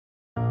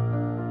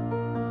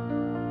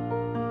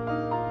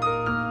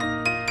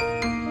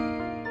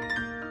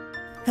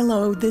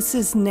Hello, this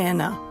is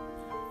Nana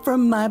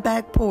from my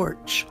back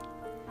porch.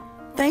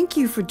 Thank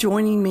you for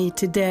joining me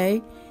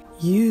today.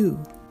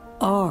 You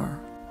are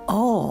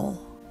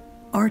all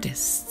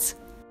artists.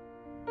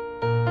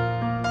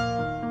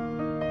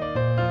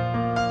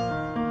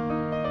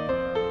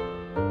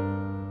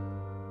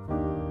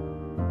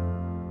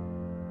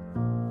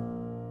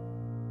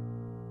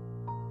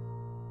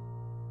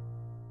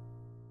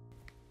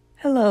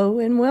 Hello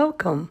and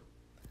welcome.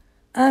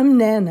 I'm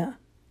Nana,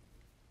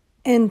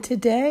 and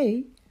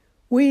today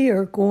we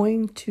are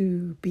going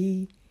to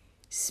be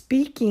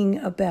speaking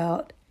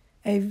about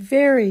a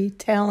very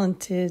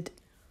talented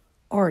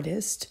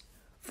artist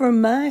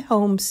from my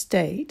home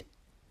state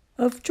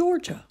of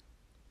Georgia.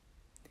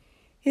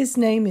 His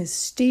name is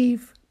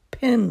Steve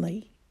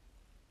Penley.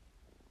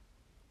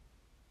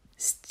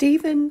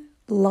 Stephen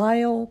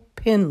Lyle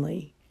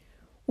Penley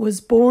was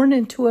born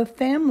into a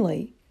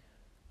family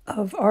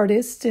of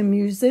artists and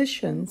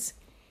musicians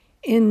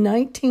in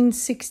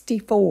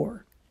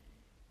 1964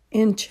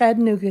 in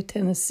Chattanooga,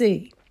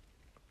 Tennessee.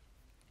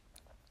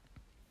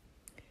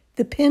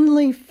 The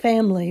Penley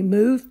family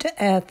moved to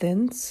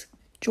Athens,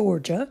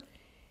 Georgia,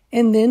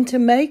 and then to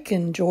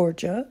Macon,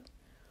 Georgia,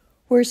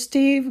 where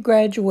Steve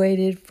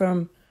graduated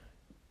from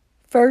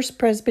First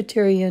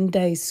Presbyterian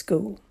Day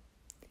School.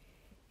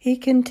 He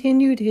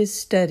continued his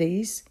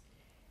studies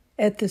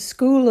at the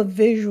School of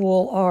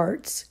Visual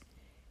Arts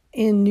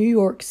in New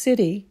York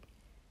City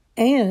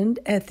and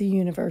at the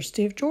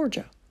University of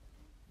Georgia.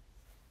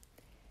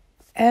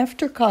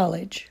 After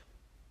college,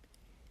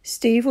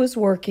 Steve was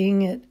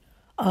working at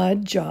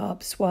odd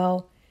jobs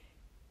while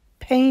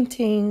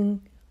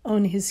painting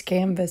on his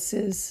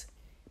canvases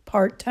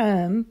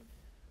part-time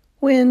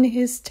when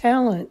his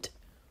talent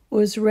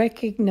was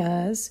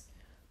recognized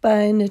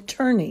by an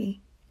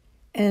attorney,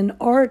 an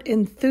art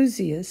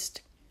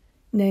enthusiast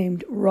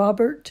named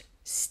Robert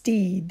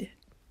Steed.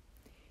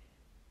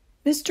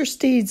 Mr.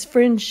 Steed's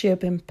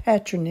friendship and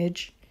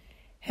patronage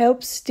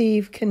helped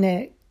Steve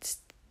connect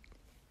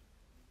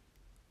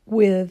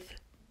with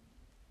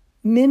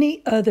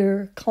many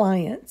other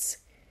clients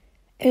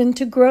and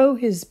to grow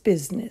his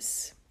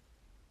business.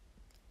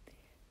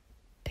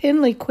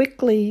 Penley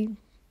quickly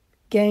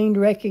gained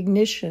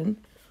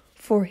recognition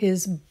for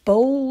his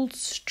bold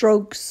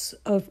strokes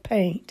of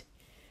paint,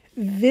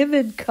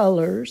 vivid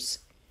colors,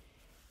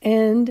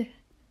 and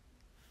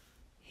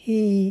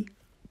he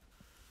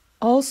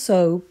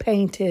also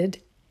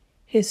painted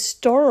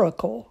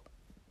historical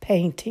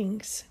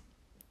paintings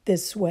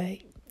this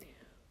way.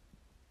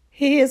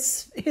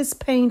 His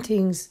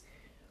paintings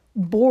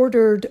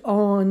bordered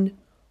on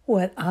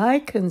what I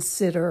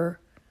consider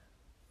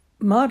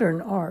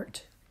modern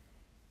art,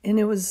 and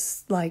it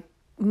was like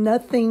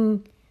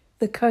nothing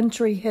the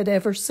country had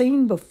ever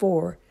seen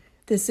before,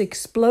 this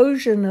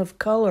explosion of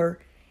color,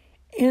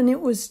 and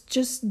it was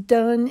just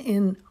done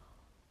in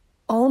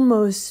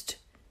almost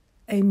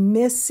a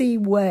messy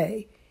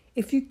way.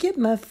 If you get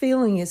my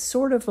feeling, it's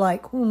sort of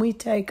like when we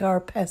take our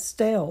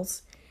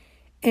pastels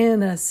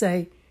and I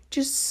say,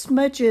 just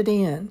smudge it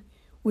in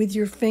with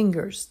your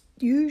fingers.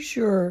 Use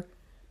your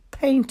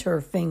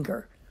painter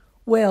finger.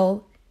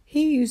 Well,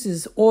 he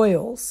uses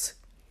oils,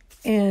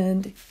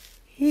 and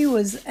he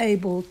was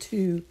able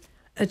to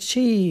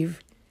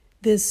achieve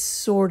this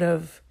sort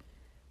of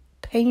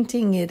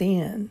painting it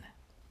in.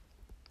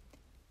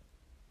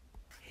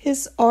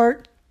 His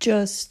art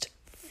just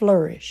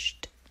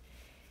flourished.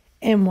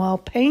 And while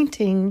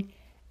painting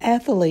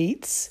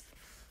athletes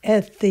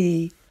at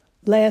the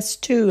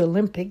last two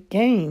Olympic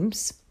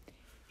Games,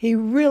 he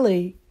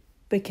really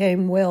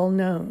became well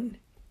known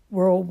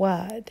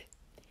worldwide.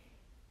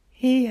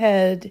 He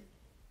had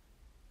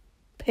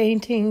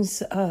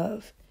paintings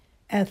of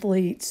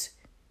athletes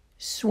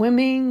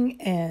swimming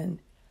and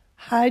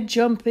high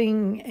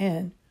jumping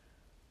and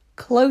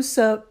close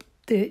up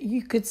that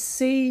you could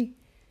see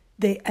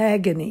the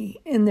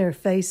agony in their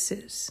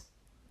faces.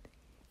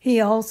 He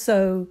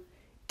also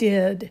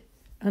did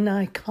an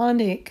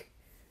iconic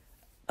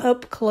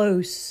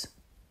up-close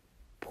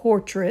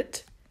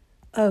portrait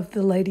of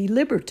the Lady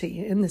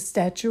Liberty in the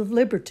Statue of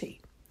Liberty.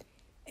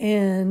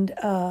 And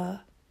I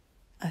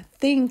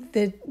think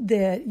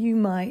that you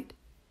might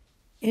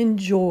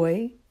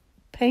enjoy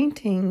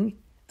painting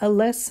a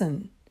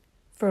lesson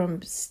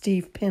from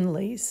Steve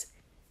Penley's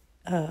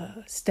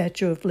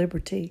Statue of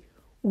Liberty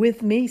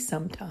with me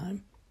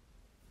sometime.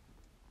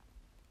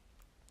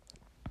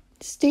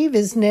 Steve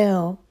is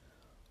now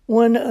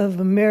one of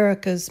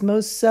America's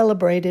most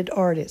celebrated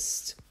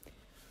artists,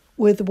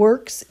 with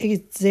works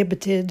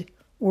exhibited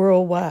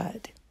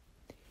worldwide.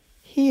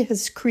 He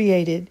has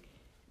created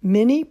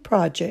many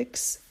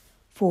projects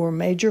for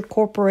major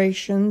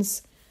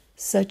corporations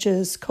such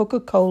as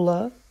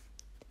Coca-Cola,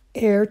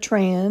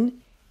 AirTran,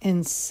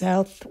 and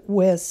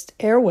Southwest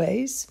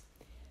Airways,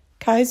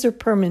 Kaiser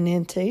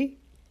Permanente,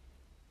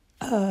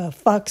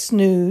 Fox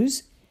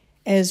News,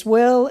 as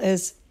well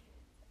as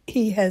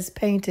he has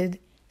painted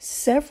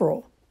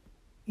several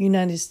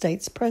United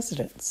States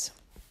presidents.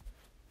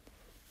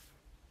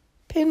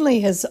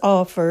 Penley has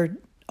authored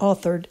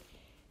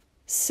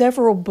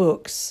several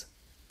books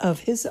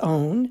of his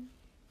own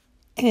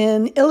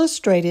and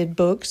illustrated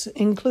books,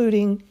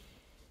 including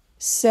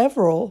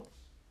several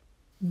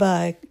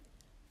by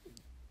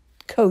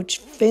Coach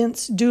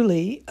Vince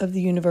Dooley of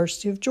the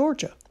University of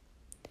Georgia.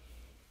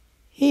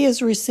 He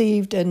has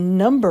received a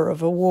number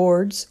of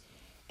awards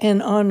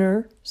and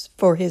honors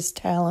for his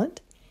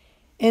talent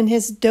and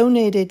has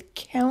donated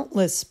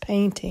countless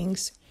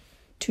paintings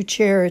to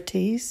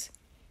charities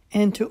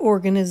and to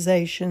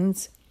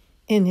organizations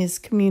in his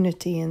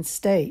community and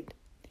state,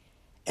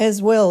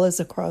 as well as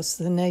across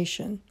the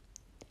nation.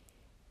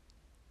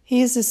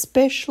 He is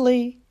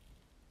especially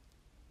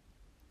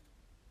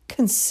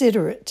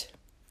considerate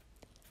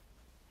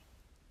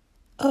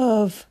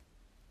of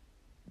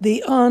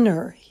the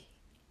honor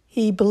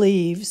he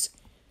believes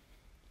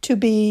to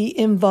be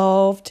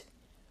involved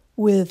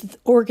with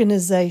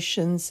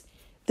organizations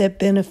that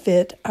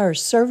benefit our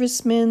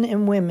servicemen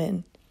and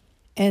women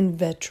and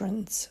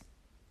veterans.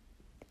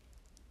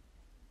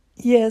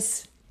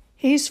 Yes,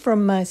 he's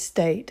from my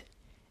state,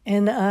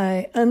 and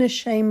I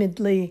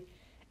unashamedly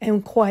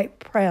am quite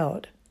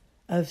proud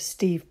of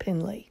Steve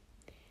Penley.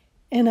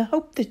 And I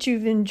hope that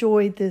you've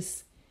enjoyed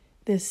this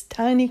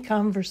tiny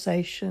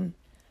conversation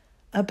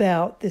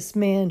about this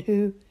man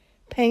who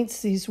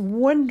paints these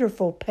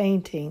wonderful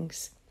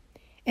paintings.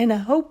 And I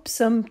hope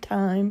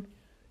sometime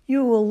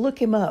you will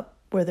look him up,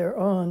 whether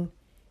on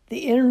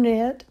the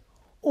internet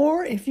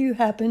or if you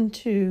happen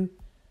to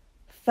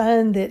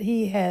find that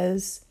he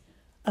has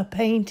a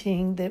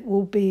painting that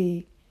will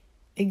be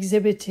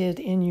exhibited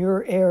in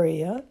your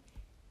area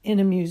in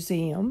a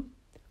museum,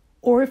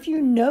 or if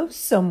you know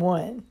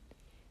someone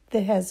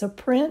that has a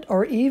print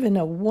or even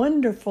a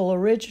wonderful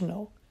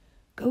original,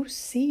 go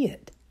see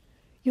it.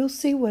 You'll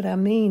see what I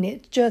mean.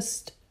 It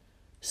just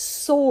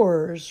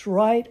soars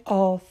right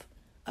off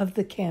of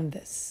the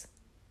canvas.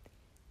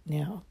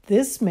 Now,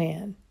 this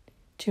man,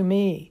 to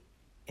me,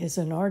 is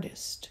an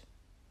artist.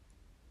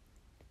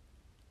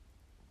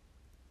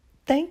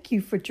 Thank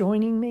you for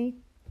joining me.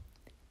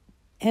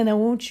 And I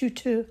want you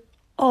to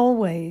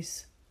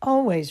always,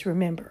 always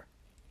remember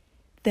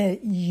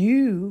that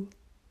you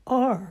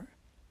are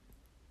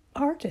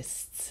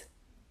artists.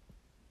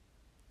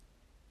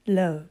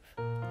 Love,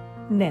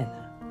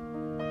 Nana.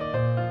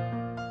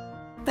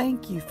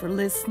 Thank you for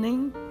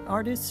listening,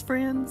 artist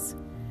friends.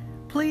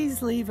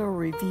 Please leave a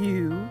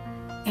review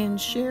and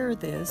share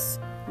this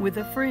with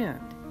a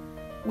friend.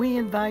 We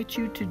invite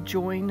you to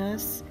join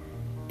us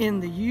in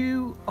the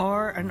You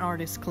Are an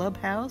Artist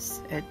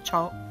Clubhouse at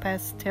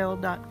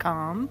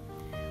chalkpastel.com,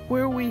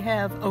 where we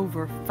have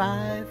over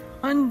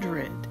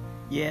 500,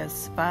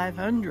 yes,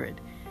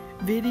 500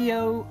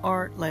 video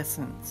art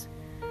lessons.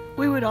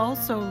 We would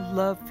also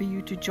love for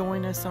you to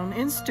join us on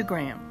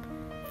Instagram,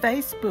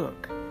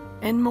 Facebook,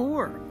 and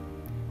more.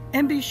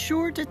 And be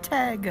sure to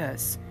tag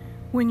us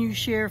when you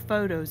share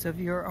photos of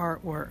your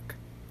artwork.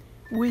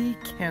 We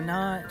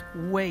cannot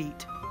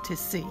wait to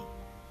see.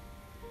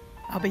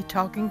 I'll be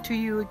talking to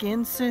you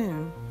again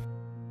soon.